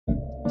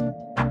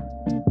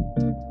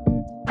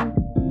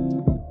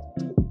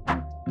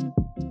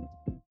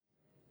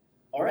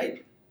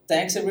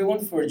Thanks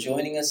everyone for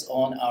joining us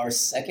on our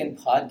second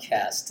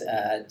podcast.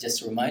 Just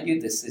to remind you,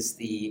 this is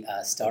the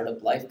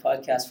Startup Life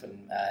podcast from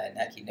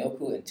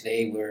Nakinoku, and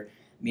today we're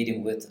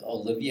meeting with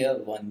Olivia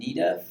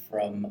vonNieda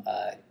from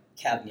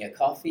Kavnia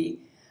Coffee,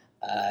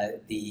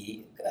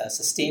 the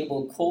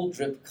sustainable cold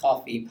drip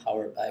coffee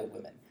powered by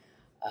women.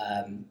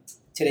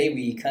 Today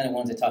we kind of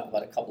wanted to talk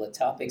about a couple of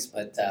topics,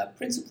 but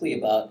principally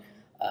about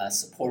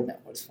support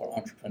networks for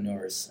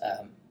entrepreneurs,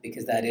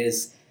 because that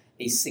is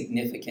a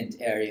significant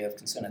area of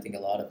concern. I think a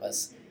lot of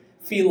us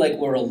feel like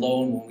we're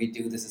alone when we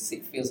do this.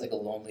 It feels like a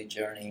lonely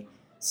journey.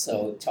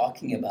 So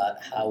talking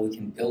about how we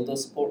can build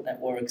those support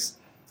networks,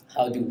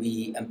 how do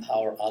we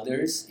empower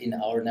others in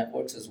our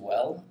networks as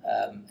well,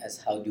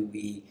 as how do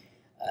we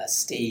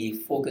stay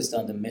focused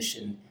on the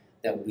mission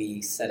that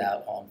we set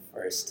out on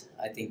first.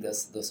 I think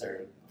those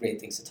are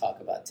great things to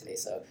talk about today.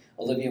 So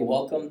Olivia,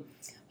 welcome.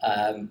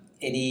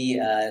 Any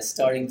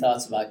starting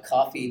thoughts about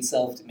coffee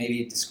itself?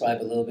 Maybe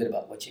describe a little bit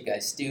about what you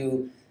guys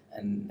do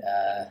and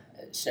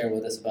share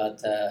with us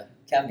about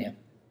Kavnia.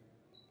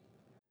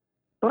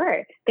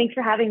 Sure. Thanks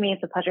for having me.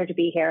 It's a pleasure to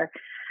be here.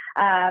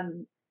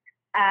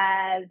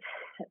 As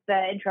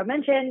the intro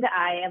mentioned,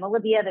 I am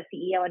Olivia, the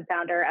CEO and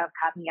founder of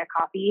Kavnia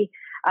Coffee.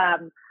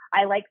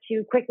 I like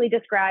to quickly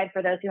describe,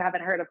 for those who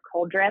haven't heard of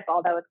cold drip,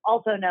 although it's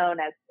also known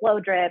as slow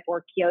drip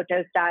or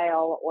Kyoto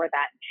style, or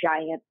that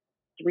giant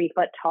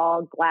 3-foot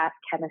tall glass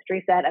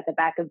chemistry set at the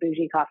back of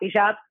bougie coffee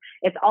shops.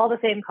 It's all the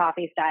same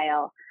coffee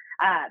style.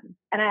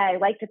 And I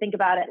like to think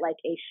about it like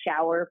a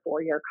shower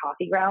for your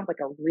coffee grounds,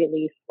 like a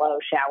really slow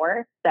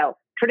shower. So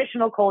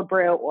traditional cold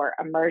brew or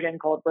immersion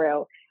cold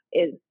brew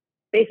is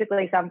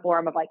basically some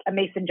form of like a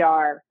mason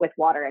jar with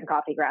water and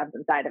coffee grounds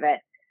inside of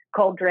it.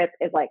 Cold drip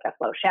is like a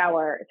slow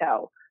shower.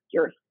 So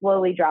you're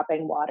slowly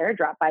dropping water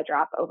drop by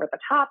drop over the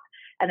top.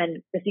 And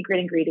then the secret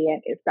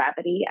ingredient is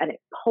gravity, and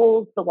it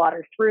pulls the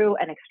water through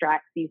and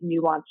extracts these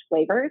nuanced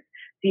flavors.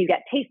 So you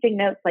get tasting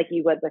notes like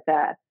you would with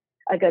a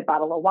good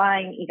bottle of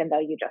wine, even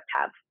though you just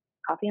have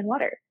coffee and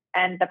water.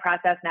 And the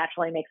process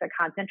naturally makes a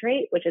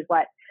concentrate, which is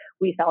what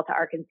we sell to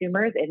our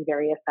consumers in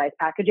various size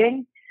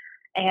packaging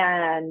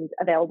and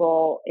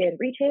available in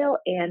retail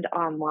and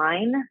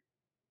online.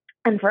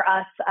 And for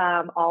us,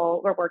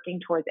 we're working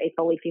towards a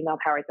fully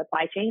female-powered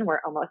supply chain.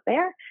 We're almost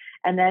there.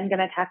 And then going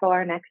to tackle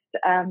our next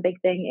big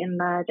thing in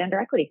the gender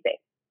equity space.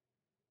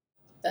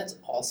 That's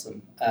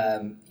awesome.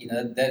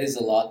 That is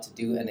a lot to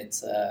do, and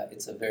it's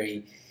a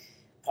very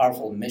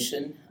powerful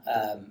mission.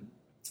 I'd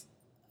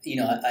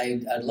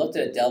love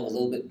to delve a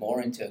little bit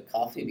more into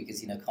coffee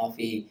because,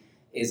 coffee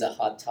is a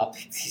hot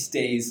topic these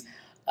days.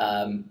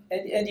 I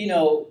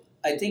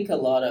think a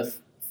lot of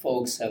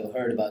folks have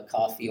heard about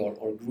coffee or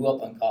grew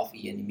up on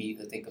coffee and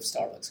immediately think of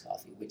Starbucks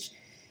coffee, which,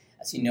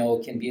 as you know,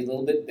 can be a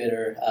little bit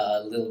bitter,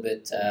 a little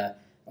bit, I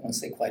won't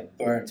say quite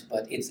burnt,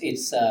 but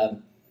it's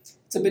a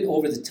bit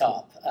over the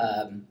top.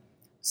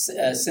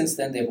 Since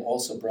then, they've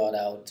also brought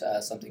out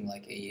something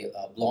like a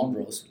blonde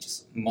roast, which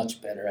is much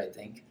better, I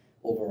think,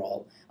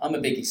 overall. I'm a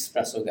big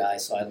espresso guy,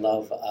 so I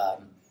love, I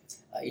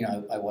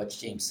watch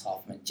James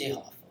Hoffman,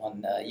 J-Hoff,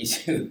 on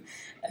YouTube,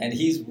 and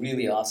he's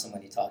really awesome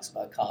when he talks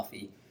about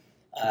coffee.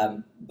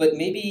 But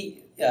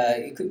maybe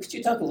could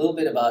you talk a little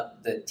bit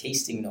about the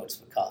tasting notes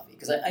for coffee?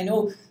 Because I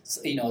know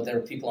there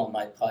are people on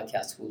my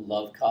podcast who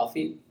love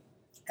coffee,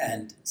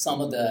 and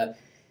some of the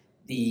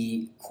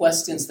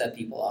questions that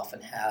people often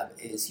have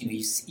is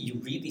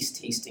you read these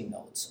tasting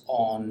notes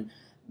on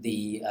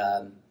the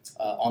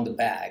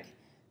bag,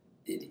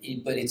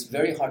 but it's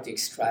very hard to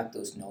extract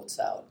those notes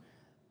out.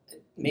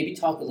 Maybe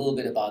talk a little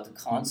bit about the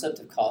concept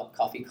of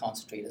coffee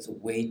concentrate as a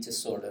way to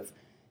sort of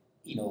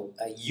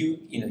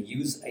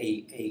use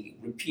a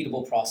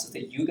repeatable process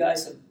that you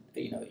guys have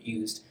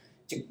used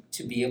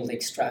to be able to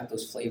extract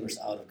those flavors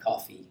out of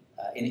coffee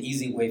in an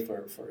easy way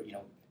for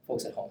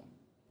folks at home.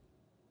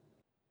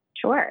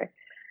 Sure.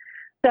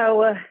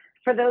 So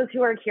for those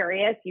who are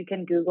curious, you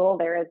can Google.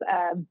 There is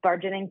a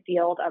burgeoning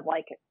field of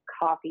like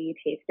coffee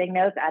tasting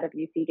notes out of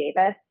UC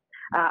Davis,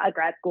 a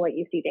grad school at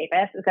UC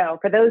Davis. So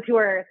for those who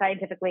are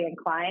scientifically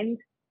inclined,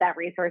 that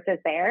resource is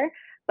there.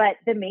 But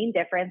the main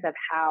difference of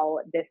how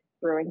this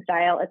brewing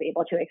style is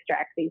able to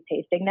extract these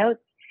tasting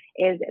notes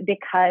is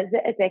because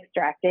it's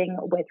extracting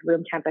with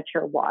room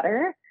temperature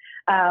water.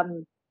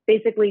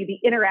 Basically, the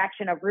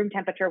interaction of room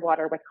temperature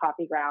water with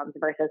coffee grounds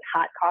versus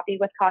hot coffee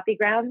with coffee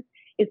grounds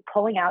is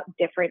pulling out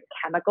different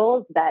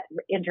chemicals that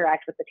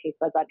interact with the taste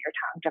buds on your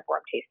tongue to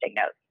form tasting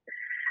notes.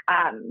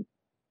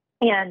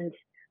 And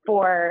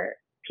for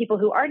people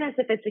who aren't as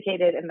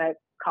sophisticated in the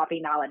coffee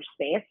knowledge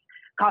space,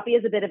 coffee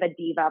is a bit of a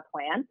diva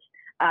plant.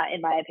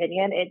 In my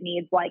opinion, it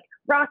needs like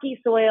rocky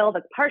soil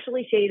that's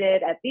partially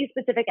shaded at these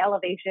specific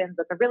elevations.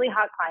 It's a really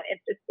hot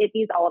climate. It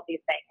needs all of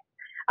these things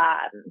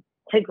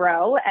to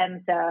grow.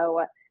 And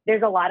so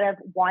there's a lot of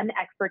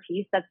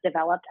expertise that's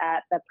developed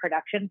at the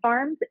production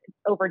farms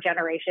over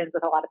generations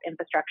with a lot of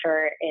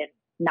infrastructure in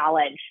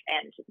knowledge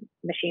and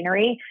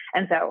machinery.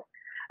 And so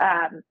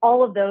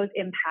all of those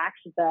impact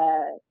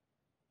the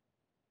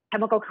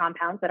chemical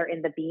compounds that are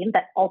in the bean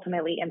that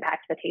ultimately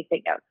impact the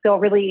tasting notes. So a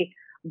really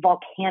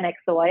volcanic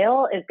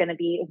soil is going to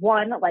be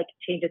one, like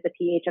changes the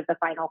pH of the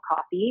final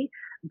coffee,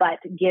 but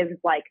gives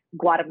like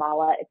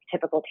Guatemala its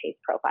typical taste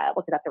profile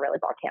because that's a really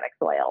volcanic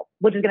soil,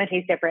 which is going to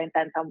taste different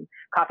than some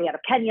coffee out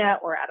of Kenya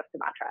or out of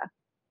Sumatra.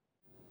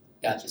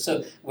 Gotcha.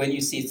 So when you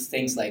see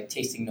things like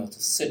tasting notes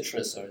of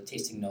citrus or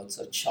tasting notes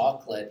of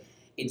chocolate,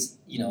 it's,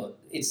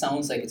 it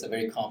sounds like it's a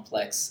very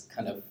complex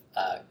kind of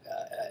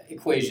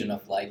equation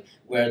of like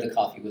where the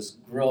coffee was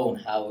grown,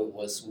 how it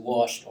was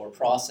washed or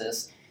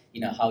processed,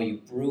 how you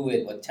brew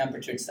it, what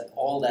temperature,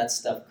 all that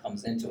stuff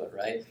comes into it,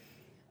 right?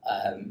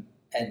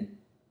 And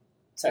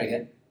sorry,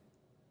 again.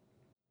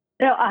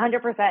 No,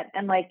 100%.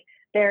 And like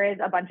there is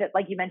a bunch of,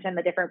 like you mentioned,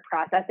 the different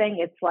processing.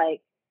 It's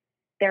like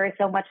there is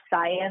so much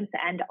science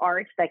and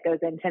art that goes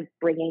into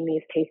bringing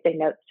these tasting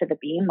notes to the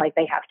bean. Like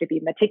they have to be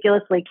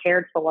meticulously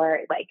cared for,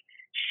 like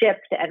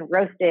shipped and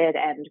roasted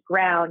and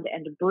ground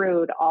and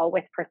brewed all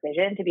with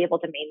precision to be able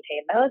to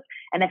maintain those.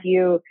 And if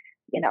you,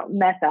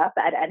 mess up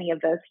at any of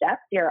those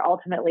steps, you're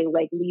ultimately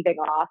like leaving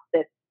off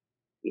this,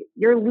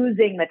 you're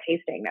losing the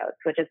tasting notes,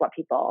 which is what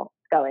people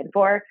go in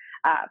for.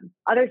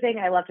 Other thing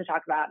I love to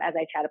talk about as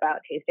I chat about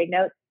tasting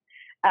notes,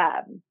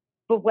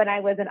 but when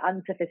I was an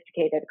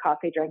unsophisticated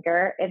coffee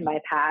drinker in my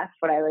past,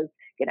 when I was,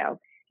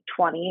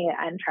 20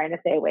 and trying to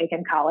stay awake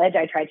in college,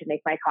 I tried to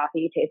make my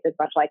coffee taste as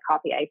much like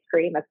coffee ice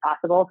cream as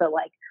possible. So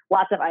like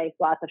lots of ice,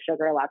 lots of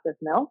sugar, lots of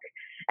milk.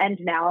 And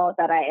now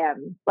that I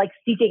am like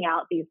seeking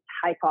out these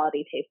high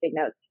quality tasting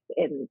notes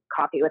in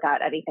coffee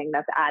without anything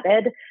that's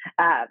added,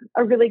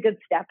 a really good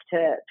step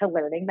to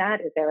learning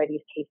that is there are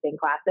these tasting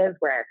classes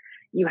where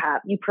you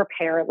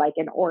prepare like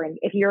an orange.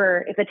 If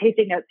the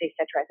tasting note says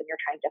citrus and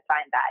you're trying to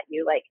find that,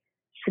 you like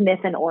sniff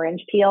an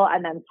orange peel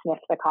and then sniff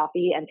the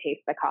coffee and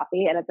taste the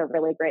coffee. And it's a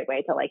really great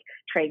way to like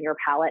train your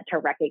palate to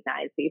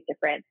recognize these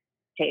different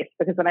tastes.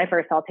 Because when I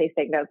first saw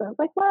tasting notes, I was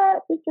like,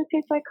 what? This just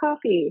tastes like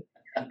coffee.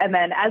 And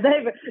then as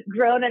I've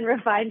grown and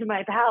refined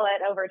my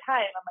palate over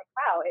time, I'm like,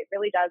 wow, it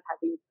really does have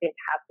these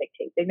fantastic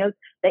tasting notes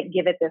that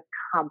give it this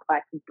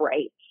complex,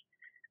 bright,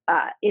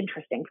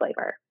 interesting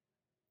flavor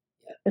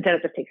instead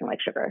of just tasting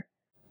like sugar.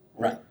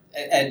 Right,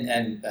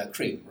 and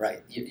cream.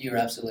 Right, you're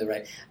absolutely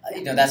right.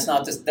 That's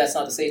not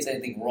to say it's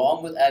anything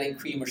wrong with adding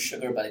cream or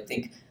sugar, but I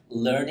think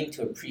learning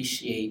to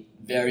appreciate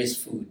various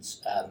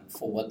foods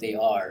for what they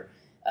are,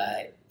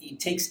 it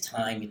takes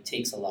time. It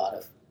takes a lot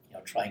of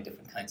trying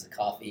different kinds of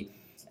coffee,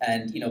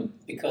 and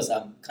because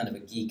I'm kind of a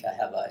geek, I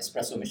have an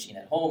espresso machine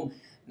at home,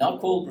 not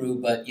cold brew,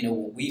 but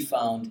what we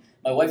found.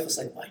 My wife was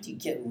like, "Why do you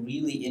get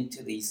really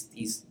into these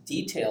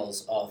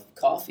details of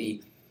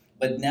coffee?"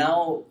 But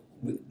now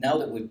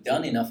that we've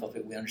done enough of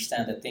it, we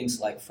understand that things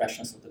like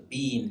freshness of the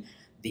bean,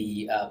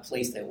 the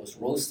place that it was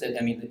roasted,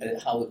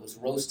 how it was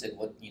roasted,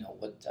 whether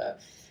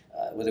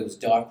it was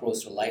dark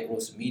roast or light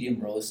roast or medium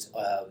roast,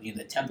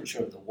 the temperature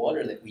of the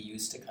water that we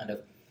use to kind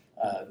of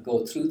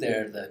go through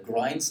there, the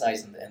grind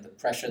size and the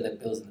pressure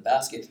that builds in the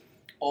basket,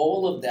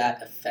 all of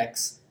that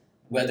affects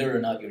whether or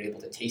not you're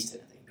able to taste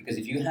anything. Because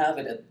if you have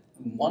it at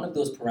one of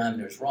those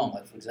parameters wrong,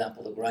 like for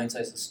example, the grind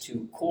size is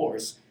too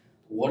coarse,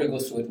 water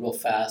goes through it real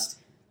fast,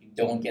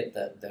 don't get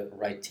the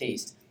right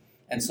taste.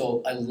 And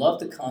so I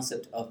love the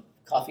concept of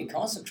coffee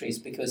concentrates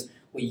because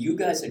what you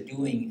guys are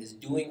doing is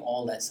doing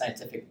all that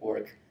scientific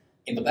work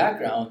in the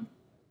background,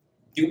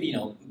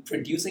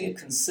 producing a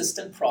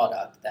consistent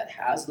product that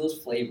has those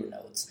flavor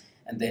notes,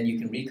 and then you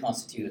can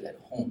reconstitute it at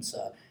home.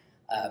 So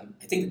I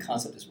think the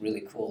concept is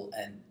really cool.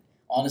 And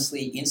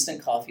honestly,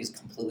 instant coffee has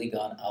completely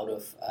gone out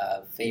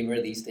of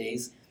favor these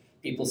days.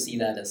 People see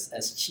that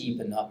as cheap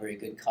and not very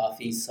good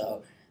coffee.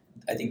 So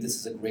I think this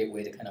is a great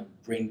way to kind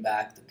of bring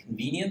back the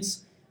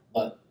convenience,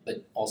 but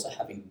also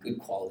having good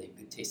quality,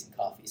 good tasting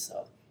coffee.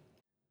 So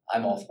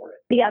I'm all for it.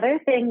 The other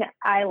thing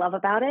I love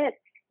about it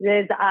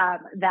is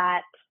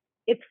that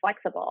it's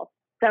flexible.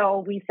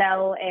 So we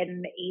sell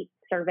an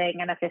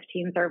 8-serving and a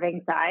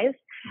 15-serving size.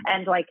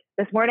 And like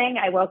this morning,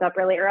 I woke up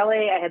really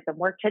early. I had some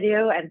work to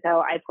do. And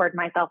so I poured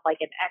myself like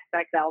an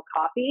XXL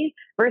coffee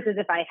versus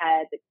if I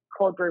had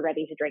cold brew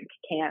ready to drink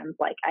cans,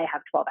 like I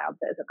have 12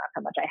 ounces and that's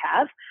how much I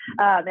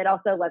have. It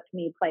also lets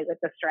me play with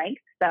the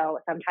strength. So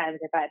sometimes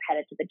if I've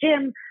headed to the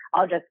gym,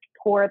 I'll just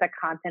pour the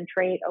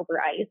concentrate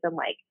over ice and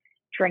like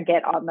drink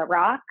it on the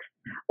rocks.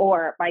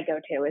 Or my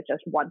go-to is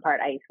just 1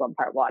 part ice, 1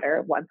 part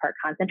water, 1 part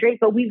concentrate.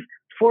 But we've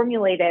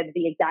formulated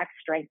the exact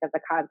strength of the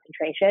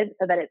concentration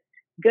so that it's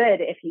good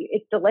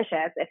it's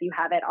delicious if you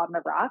have it on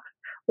the rocks,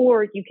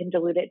 or you can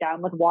dilute it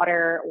down with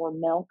water or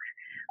milk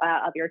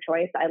of your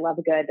choice. I love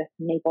a good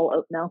maple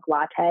oat milk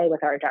latte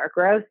with our dark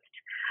roast.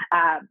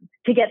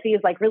 To get these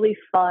like really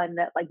fun,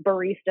 like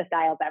barista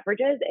style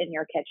beverages in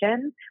your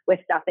kitchen with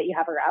stuff that you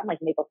have around, like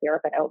maple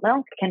syrup and oat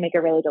milk, can make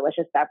a really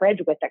delicious beverage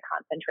with the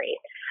concentrate.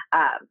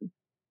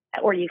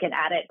 Or you can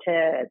add it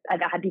to, I've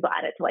had people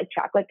add it to like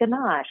chocolate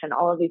ganache and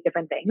all of these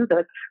different things. So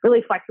it's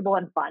really flexible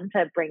and fun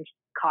to bring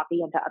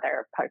coffee into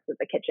other parts of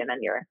the kitchen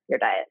and your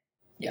diet.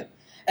 Yeah.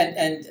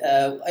 And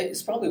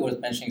it's probably worth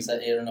mentioning, is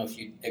that I don't know if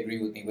you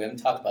agree with me. We haven't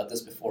talked about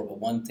this before, but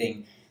one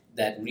thing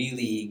that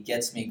really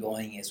gets me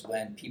going is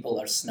when people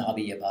are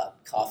snobby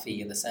about coffee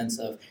in the sense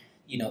of,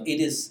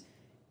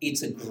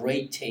 it's a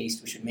great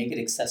taste. We should make it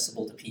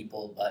accessible to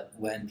people. But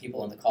when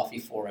people on the coffee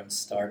forums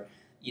start,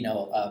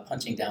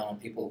 punching down on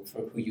people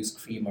who use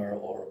creamer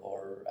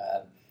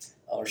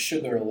or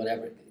sugar or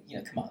whatever,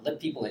 come on, let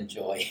people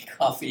enjoy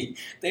coffee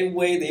the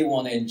way they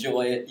want to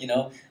enjoy it.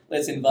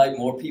 Let's invite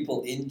more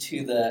people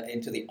into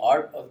the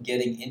art of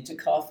getting into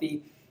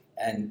coffee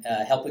and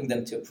helping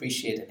them to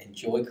appreciate and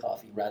enjoy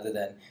coffee rather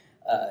than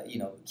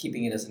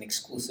keeping it as an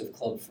exclusive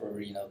club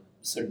for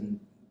certain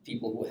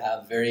people who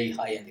have very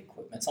high-end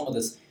equipment. Some of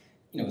this,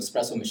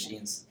 espresso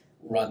machines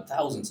run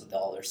thousands of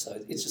dollars, so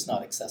it's just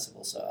not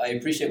accessible. So I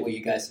appreciate what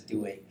you guys are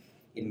doing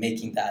in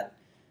making that,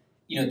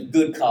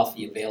 good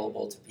coffee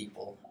available to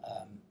people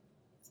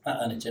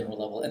on a general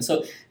level. And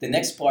so the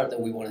next part that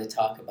we wanted to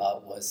talk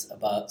about was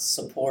about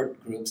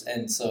support groups,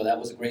 and so that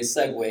was a great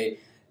segue.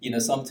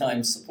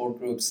 Sometimes support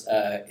groups,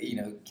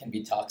 can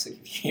be toxic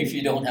if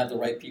you don't have the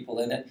right people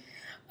in it.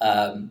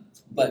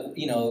 But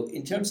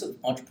in terms of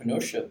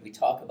entrepreneurship, we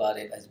talk about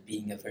it as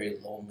being a very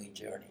lonely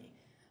journey.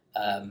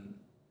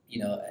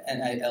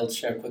 And I'll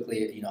share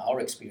quickly, our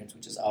experience,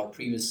 which is our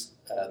previous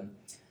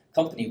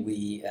company.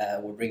 We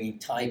were bringing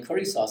Thai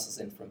curry sauces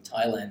in from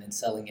Thailand and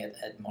selling it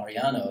at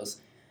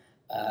Mariano's.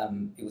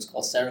 It was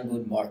called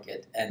Serangoon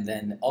Market, and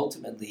then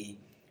ultimately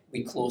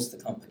we closed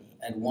the company.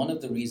 And one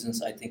of the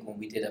reasons I think when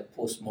we did a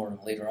postmortem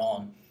later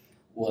on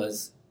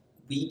was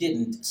we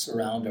didn't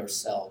surround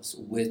ourselves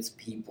with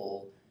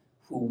people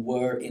who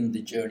were in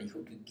the journey,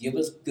 who could give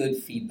us good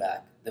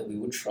feedback that we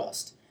would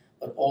trust,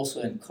 but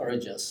also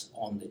encourage us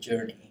on the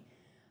journey.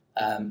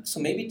 So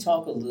maybe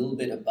talk a little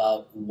bit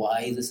about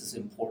why this is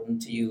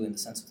important to you in the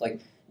sense of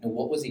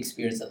what was the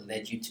experience that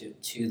led you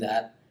to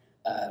that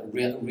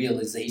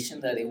realization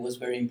that it was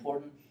very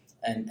important,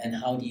 and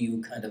how do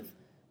you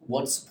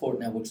what support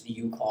networks do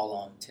you call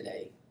on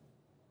today?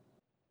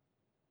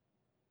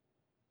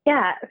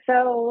 Yeah,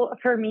 so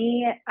for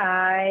me,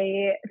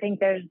 I think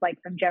there's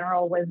some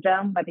general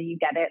wisdom, whether you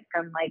get it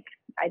from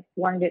I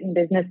learned it in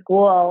business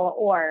school,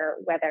 or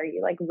whether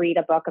you read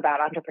a book about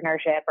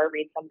entrepreneurship or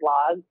read some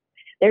blogs.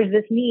 There's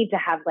this need to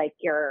have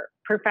your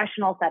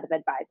professional set of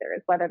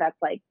advisors, whether that's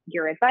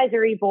your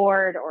advisory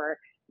board or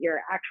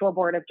your actual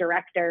board of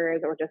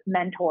directors or just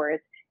mentors.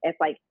 It's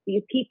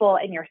these people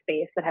in your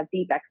space that have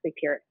deep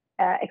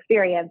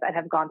experience and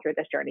have gone through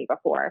this journey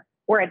before,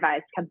 or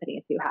advised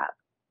companies who have.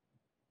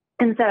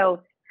 And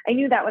so I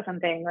knew that was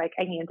something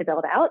I needed to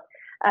build out.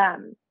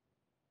 And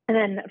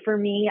then for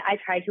me, I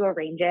tried to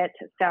arrange it.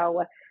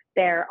 So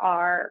there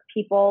are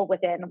people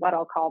within what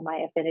I'll call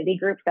my affinity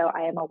group. So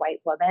I am a white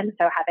woman.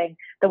 So having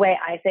the way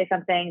I say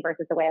something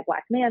versus the way a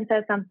Black man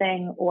says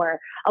something, or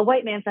a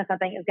white man says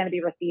something, is going to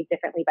be received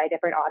differently by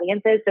different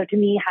audiences. So to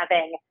me,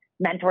 having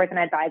mentors and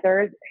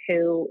advisors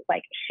who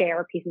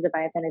share pieces of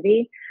my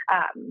affinity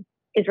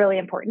is really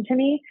important to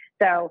me.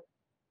 So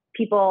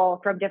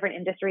people from different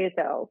industries.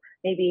 So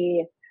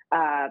maybe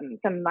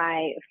some of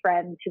my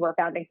friends who are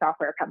founding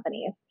software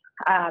companies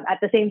at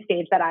the same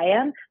stage that I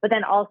am, but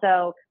then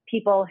also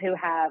people who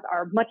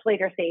are much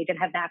later stage and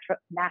have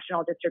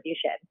national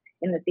distribution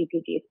in the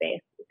CPG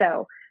space.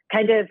 So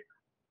kind of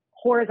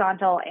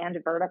horizontal and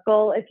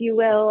vertical, if you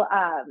will,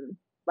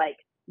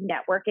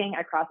 networking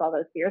across all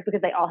those spheres,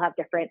 because they all have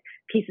different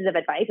pieces of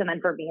advice. And then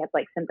for me,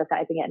 it's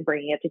synthesizing it and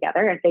bringing it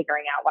together and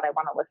figuring out what I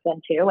want to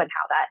listen to and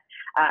how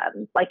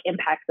that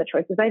impacts the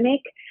choices I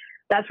make.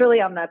 That's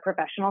really on the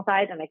professional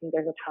side. And I think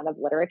there's a ton of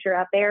literature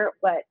out there.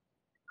 What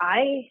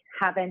I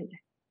haven't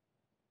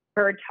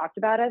heard talked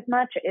about as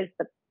much is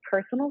the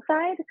personal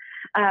side,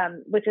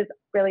 which is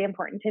really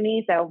important to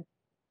me. So,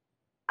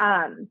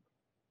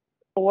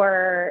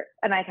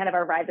 and I kind of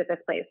arrived at this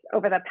place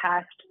over the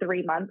past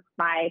 3 months.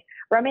 My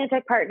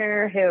romantic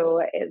partner, who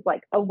is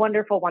a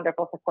wonderful,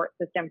 wonderful support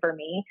system for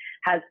me,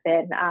 has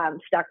been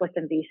stuck with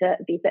some visa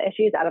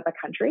issues out of the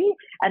country.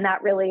 And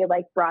that really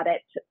brought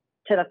it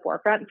to the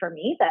forefront for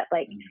me that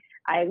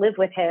I live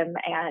with him,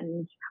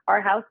 and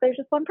our house, there's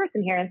just one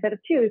person here instead of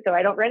two. So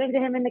I don't run into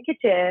him in the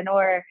kitchen,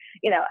 or,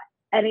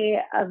 any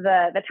of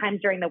the times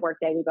during the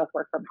workday, we both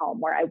work from home,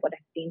 where I would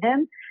have seen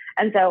him.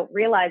 And so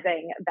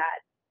realizing that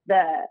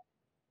the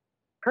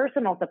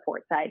personal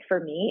support side for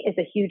me is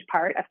a huge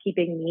part of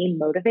keeping me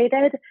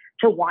motivated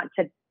to want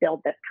to build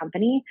this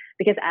company,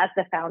 because as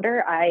the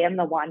founder, I am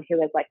the one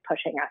who is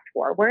pushing us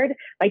forward.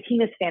 My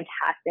team is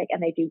fantastic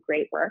and they do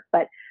great work,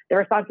 but the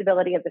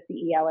responsibility of the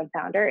CEO and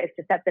founder is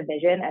to set the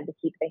vision and to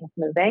keep things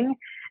moving.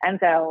 And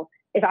so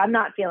if I'm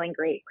not feeling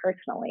great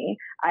personally,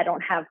 I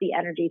don't have the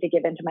energy to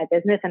give into my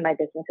business, and my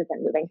business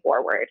isn't moving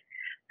forward.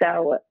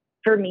 So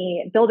for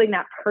me, building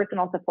that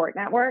personal support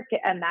network,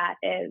 and that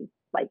is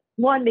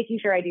one, making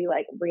sure I do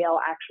real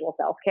actual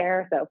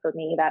self-care. So for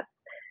me, that's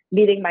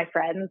meeting my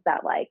friends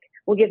that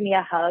will give me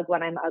a hug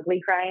when I'm ugly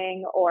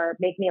crying, or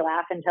make me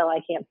laugh until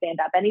I can't stand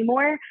up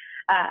anymore,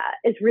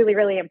 is really,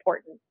 really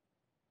important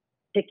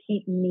to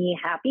keep me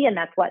happy. And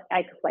that's what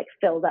I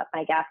fills up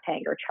my gas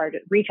tank, or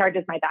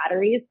recharges my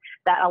batteries,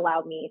 that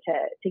allow me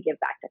to give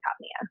back to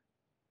Kavnia.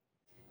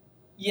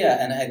 Yeah,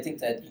 and I think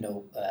that,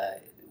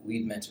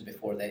 we'd mentioned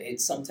before that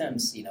it's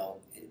sometimes,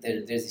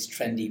 there's these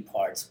trendy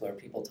parts where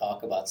people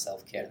talk about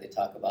self-care, they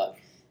talk about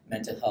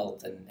mental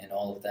health and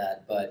all of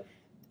that, but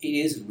it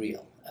is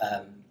real.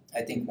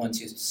 I think once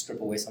you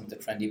strip away some of the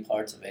trendy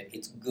parts of it,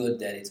 it's good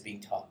that it's being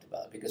talked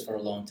about because for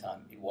a long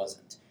time it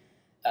wasn't.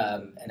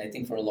 And I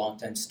think for a long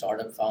time,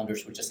 startup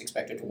founders were just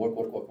expected to work,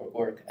 work, work, work,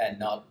 work, and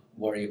not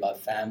worry about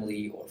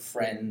family or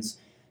friends.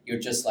 You're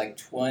just like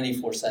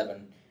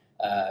 24/7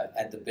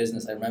 at the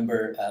business. I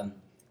remember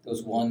there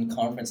was one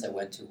conference I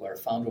went to where a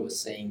founder was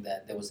saying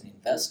that there was an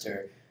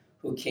investor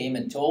who came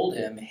and told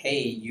him,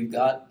 hey, you've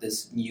got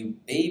this new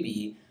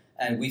baby,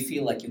 and we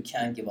feel like you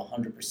can't give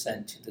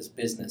 100% to this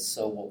business.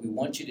 So what we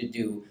want you to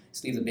do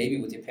is leave the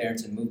baby with your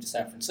parents and move to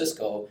San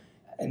Francisco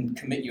and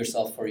commit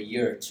yourself for a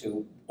year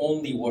to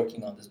only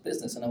working on this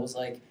business. And I was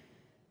like,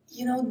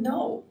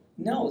 no,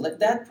 like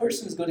that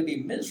person is going to be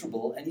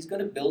miserable and he's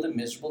going to build a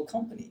miserable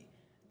company.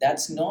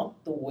 That's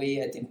not the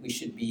way I think we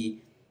should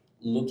be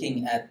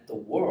looking at the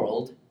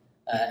world.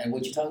 And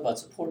what you talk about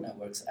support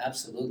networks,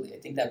 absolutely. I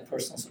think that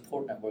personal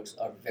support networks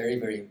are very,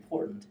 very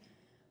important.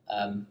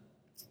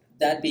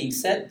 That being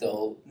said,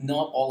 though,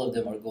 not all of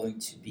them are going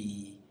to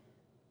be,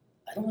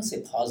 I don't want to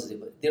say positive,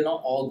 but they're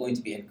not all going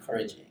to be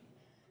encouraging.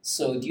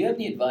 So do you have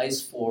any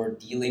advice for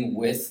dealing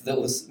with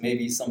those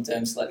maybe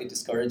sometimes slightly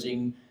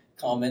discouraging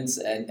comments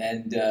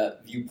and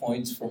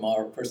viewpoints from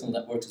our personal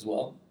networks as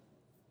well?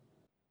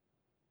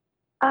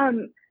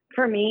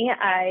 For me,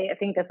 I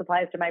think this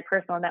applies to my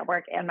personal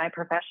network and my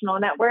professional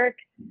network.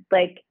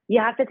 Like,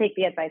 you have to take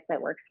the advice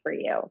that works for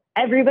you.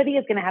 Everybody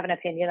is going to have an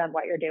opinion on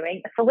what you're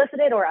doing,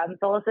 solicited or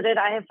unsolicited,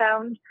 I have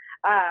found.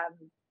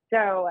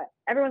 So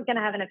everyone's going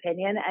to have an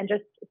opinion, and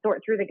just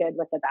sort through the good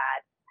with the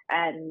bad.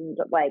 And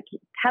like,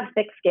 have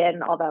thick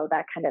skin, although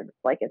that kind of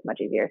like is much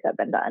easier said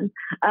than done.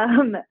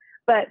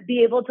 But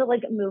be able to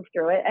like move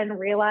through it and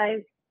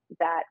realize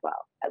that,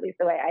 well, at least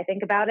the way I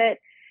think about it,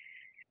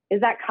 is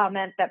that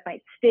comment that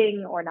might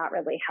sting or not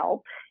really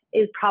help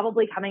is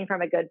probably coming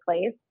from a good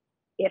place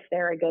if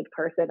they're a good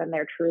person and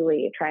they're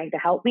truly trying to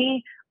help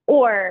me,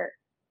 or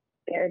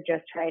they're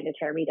just trying to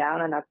tear me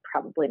down, and that's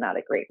probably not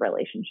a great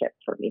relationship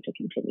for me to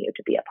continue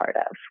to be a part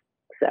of.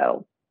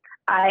 So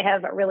I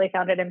have really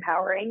found it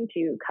empowering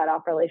to cut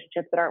off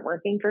relationships that aren't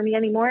working for me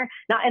anymore.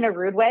 Not in a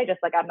rude way, just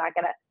like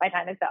my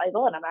time is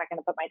valuable and I'm not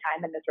gonna put my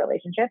time in this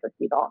relationship if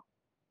you don't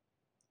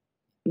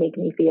make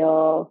me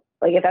feel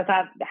like, if that's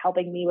not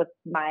helping me with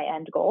my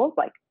end goals,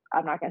 like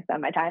I'm not gonna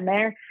spend my time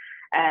there.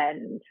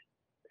 And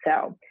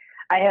so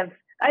I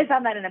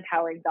found that an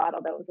empowering thought,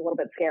 although it was a little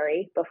bit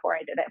scary before I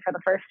did it for the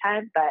first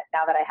time. But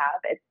now that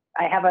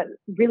I have a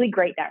really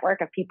great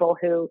network of people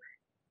who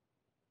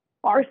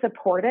are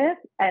supportive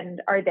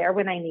and are there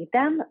when I need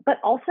them, but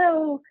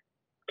also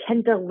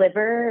can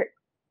deliver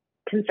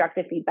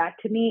constructive feedback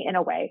to me in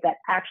a way that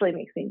actually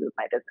makes me move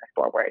my business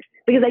forward.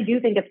 Because I do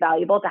think it's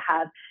valuable to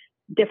have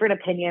different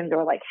opinions,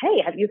 or like,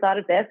 hey, have you thought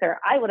of this? Or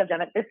I would have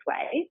done it this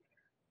way.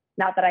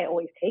 Not that I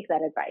always take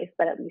that advice,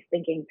 but at least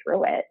thinking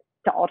through it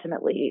to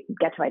ultimately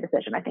get to my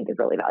decision, I think is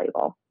really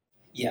valuable.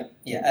 Yeah,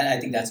 and I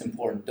think that's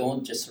important.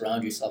 Don't just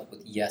surround yourself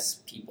with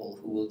yes people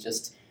who will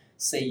just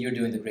say you're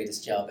doing the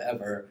greatest job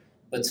ever,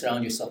 but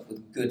surround yourself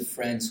with good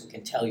friends who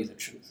can tell you the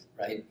truth,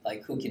 right?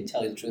 Like, who can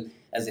tell you the truth,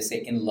 as they say,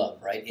 in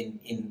love, right?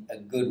 In a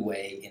good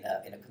way,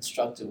 in a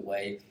constructive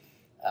way.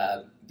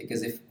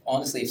 Because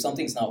if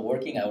something's not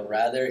working, I would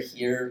rather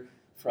hear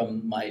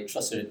from my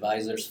trusted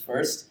advisors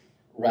first,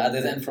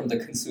 rather than from the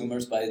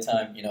consumers. By the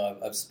time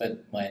I've spent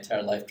my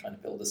entire life trying to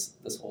build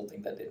this whole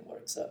thing that didn't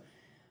work. So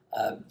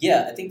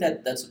I think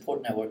that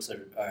support networks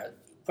are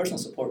personal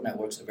support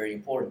networks are very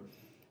important.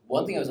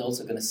 One thing I was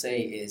also going to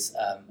say is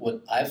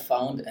what I've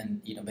found,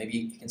 and maybe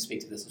you can speak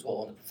to this as well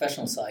on the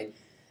professional side,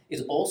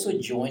 is also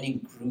joining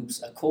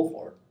groups, a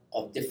cohort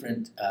of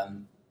different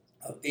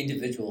of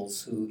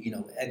individuals who,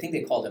 I think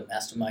they call them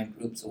mastermind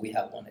groups. So we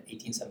have one at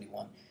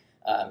 1871.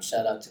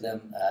 Shout out to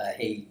them.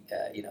 Hey,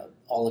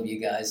 all of you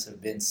guys have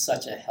been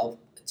such a help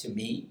to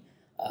me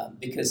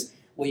because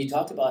when you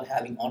talked about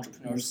having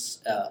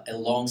entrepreneurs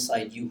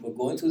alongside you who are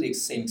going through the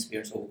same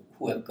experience, or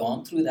who have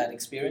gone through that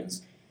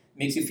experience,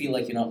 makes you feel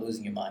like you're not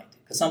losing your mind.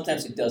 Because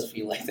sometimes it does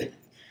feel like that.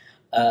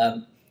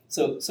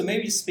 So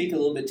maybe just speak a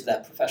little bit to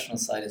that professional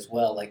side as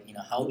well. Like,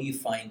 how do you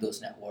find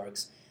those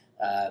networks,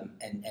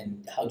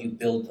 and how do you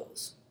build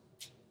those?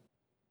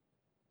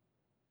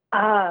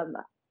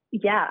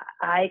 Yeah,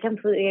 I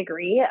completely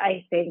agree.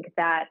 I think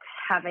that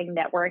having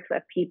networks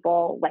of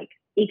people like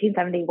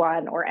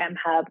 1871 or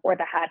M-Hub or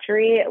the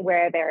Hatchery,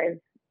 where there is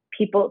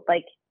people,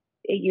 like,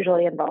 it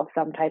usually involves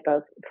some type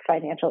of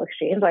financial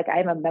exchange. Like,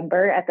 I'm a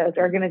member at those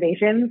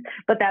organizations,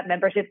 but that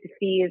membership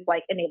fees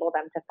like enable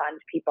them to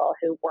fund people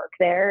who work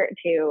there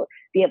to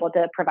be able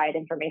to provide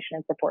information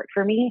and support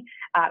for me,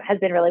 has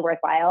been really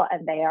worthwhile.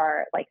 And they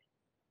are like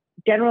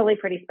generally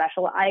pretty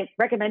special. I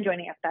recommend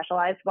joining a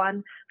specialized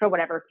one for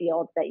whatever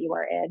field that you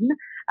are in.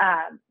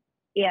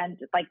 And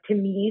like, to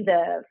me,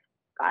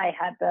 I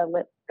had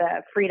the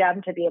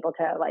freedom to be able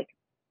to like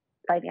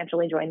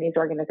financially join these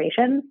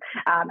organizations,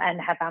 and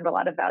have found a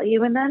lot of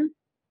value in them.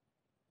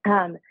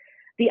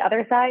 The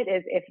other side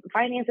is if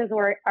finances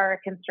are a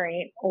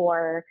constraint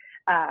or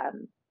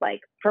like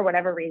for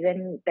whatever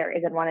reason there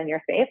isn't one in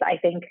your space, I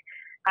think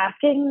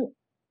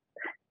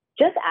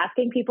just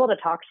asking people to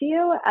talk to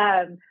you,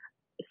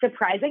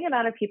 surprising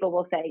amount of people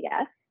will say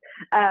yes.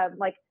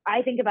 Like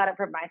I think about it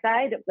from my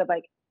side, with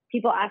like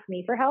people ask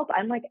me for help.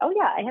 I'm like, oh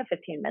yeah, I have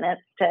 15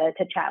 minutes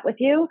to chat with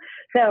you.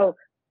 So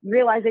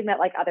realizing that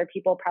like other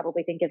people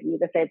probably think of you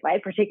the same way,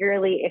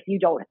 particularly if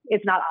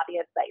it's not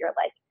obvious that you're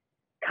like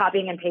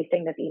copying and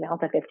pasting this email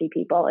to 50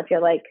 people. If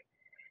you're like,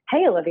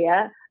 hey,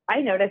 Olivia,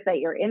 I noticed that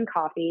you're in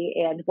coffee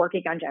and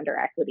working on gender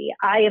equity.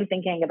 I am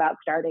thinking about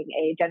starting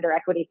a gender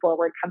equity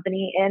forward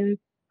company in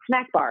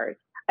snack bars.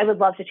 I would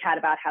love to chat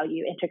about how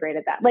you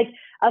integrated that. Like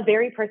a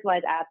very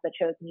personalized ask that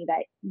shows me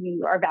that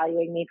you are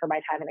valuing me for my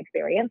time and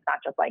experience, not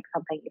just like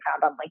something you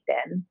found on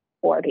LinkedIn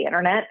or the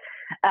internet.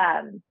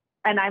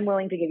 And I'm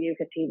willing to give you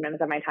 15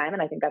 minutes of my time.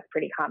 And I think that's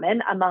pretty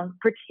common among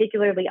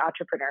particularly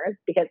entrepreneurs,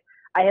 because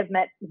I have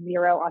met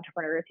 0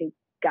 entrepreneurs who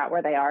got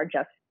where they are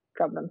just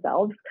from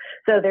themselves.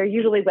 So they're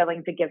usually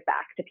willing to give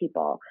back to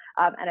people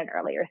at an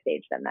earlier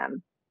stage than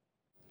them.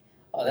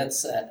 Oh,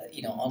 that's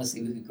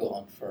honestly, we could go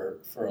on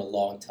for a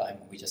long time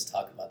when we just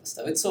talk about this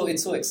stuff. It's so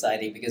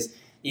exciting because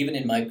even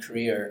in my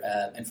career,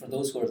 and for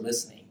those who are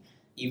listening,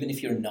 even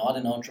if you're not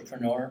an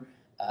entrepreneur,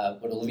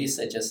 what Olivia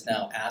said just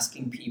now,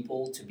 asking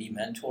people to be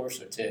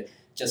mentors or to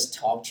just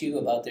talk to you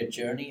about their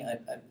journey.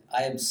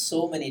 I have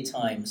so many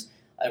times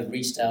I've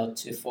reached out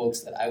to folks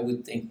that I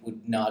would think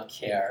would not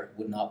care,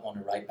 would not want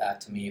to write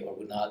back to me, or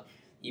would not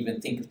even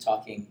think of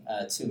talking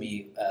to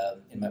me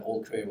in my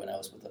old career when I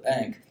was with the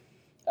bank.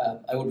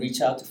 I would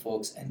reach out to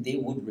folks and they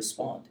would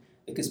respond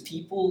because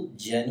people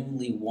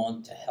genuinely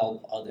want to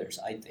help others,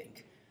 I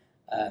think.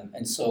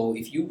 And so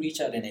if you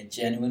reach out in a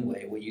genuine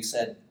way where you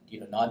said,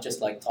 not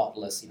just like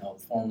thoughtless,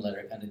 form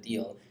letter kind of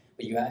deal,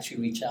 but you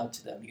actually reach out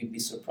to them, you'd be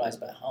surprised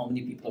by how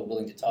many people are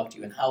willing to talk to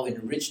you and how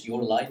enriched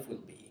your life will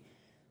be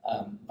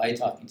by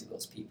talking to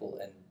those people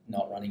and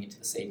not running into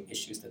the same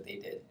issues that they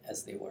did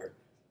as they were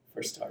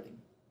first starting.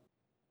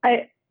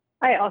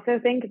 I also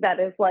think that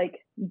is like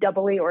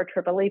doubly or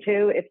triply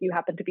true if you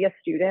happen to be a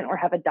student or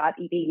have a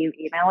 .edu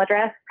email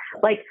address.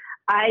 Right. Like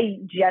I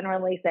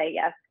generally say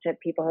yes to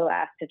people who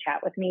ask to chat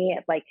with me,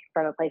 like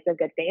from a place of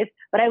good faith,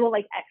 but I will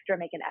like extra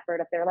make an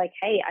effort if they're like,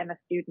 hey, I'm a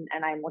student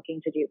and I'm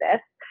looking to do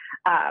this.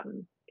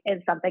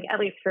 Is something, at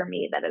least for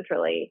me, that is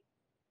really,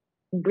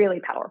 really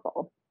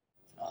powerful.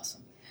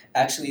 Awesome.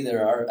 Actually,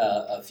 there are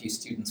a few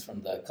students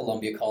from the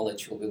Columbia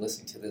College who will be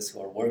listening to this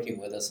who are working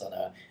with us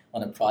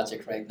on a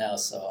project right now.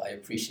 So I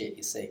appreciate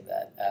you saying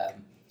that.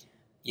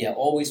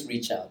 Always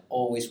reach out.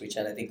 Always reach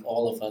out. I think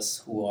all of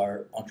us who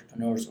are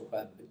entrepreneurs or who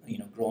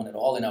have grown at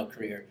all in our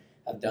career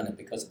have done it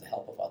because of the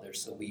help of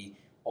others. So we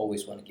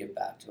always want to give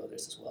back to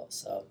others as well.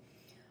 So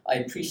I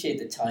appreciate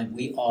the time.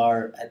 We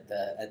are at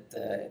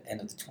the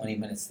end of the 20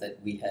 minutes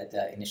that we had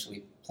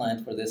initially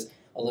planned for this.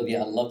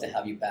 Olivia, I'd love to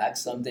have you back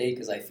someday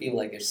because I feel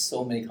like there's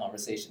so many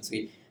conversations.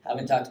 We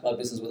haven't talked about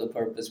business with a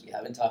purpose. We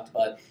haven't talked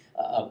about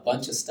a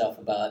bunch of stuff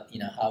about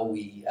how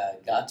we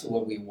got to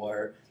where we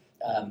were.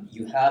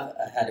 You have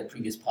had a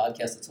previous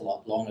podcast that's a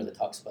lot longer that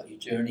talks about your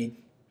journey.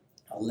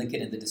 I'll link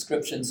it in the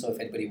description, so if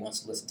anybody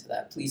wants to listen to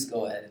that, please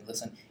go ahead and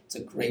listen. It's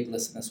a great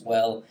listen as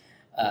well.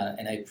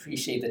 And I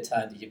appreciate the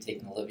time that you've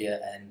taken, Olivia,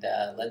 and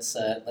let's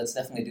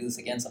definitely do this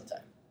again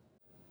sometime.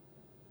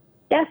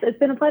 Yes, it's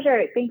been a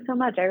pleasure. Thanks so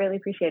much. I really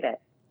appreciate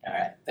it. All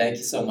right. Thank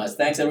you so much.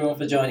 Thanks, everyone,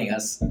 for joining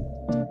us.